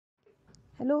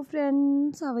Hello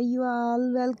friends, how are you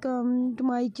all? Welcome to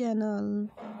my channel.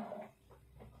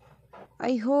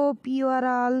 I hope you are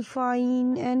all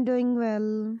fine and doing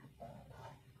well.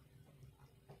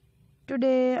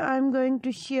 Today I'm going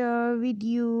to share with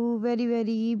you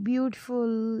very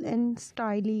beautiful and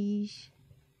stylish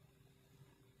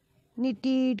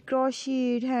knitted,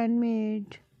 crocheted,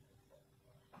 handmade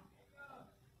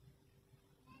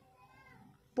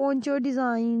poncho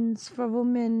designs for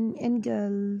women and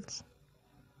girls.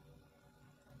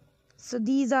 So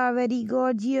these are very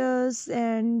gorgeous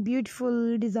and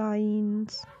beautiful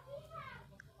designs.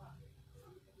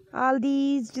 All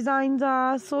these designs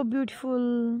are so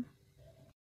beautiful,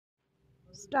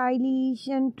 stylish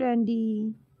and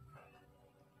trendy.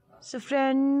 So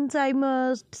friends, I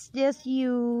must suggest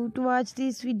you to watch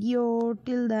this video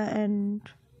till the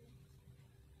end.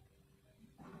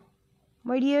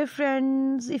 My dear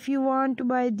friends, if you want to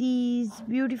buy these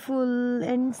beautiful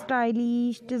and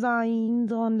stylish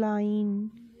designs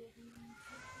online,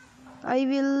 I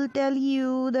will tell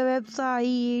you the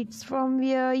websites from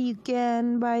where you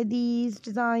can buy these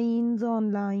designs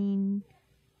online.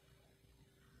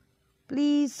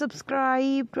 Please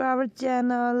subscribe to our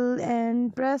channel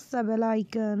and press the bell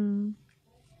icon.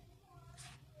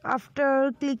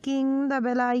 After clicking the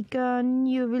bell icon,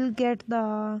 you will get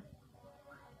the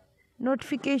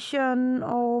notification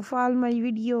of all my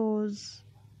videos.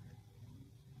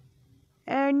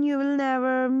 And you will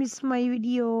never miss my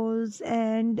videos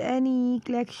and any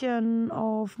collection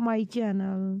of my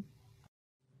channel.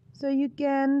 So you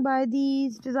can buy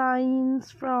these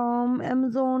designs from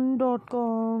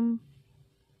Amazon.com,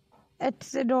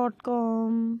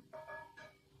 Etsy.com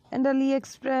and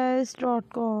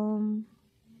AliExpress.com.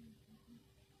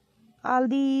 All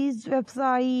these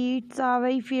websites are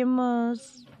very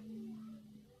famous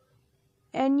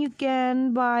and you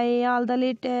can buy all the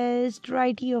latest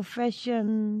variety of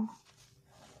fashion.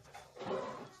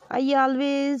 I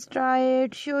always try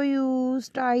to show you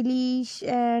stylish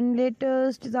and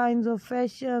latest designs of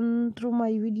fashion through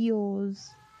my videos.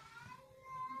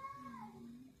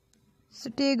 So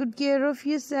take good care of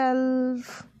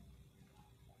yourself.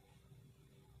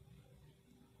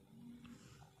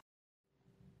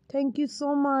 Thank you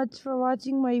so much for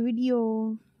watching my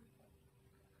video.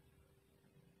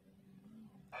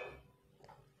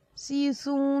 See you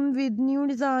soon with new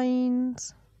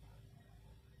designs,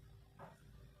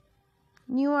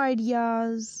 new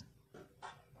ideas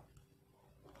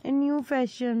and new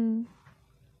fashion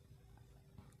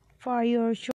for your shop.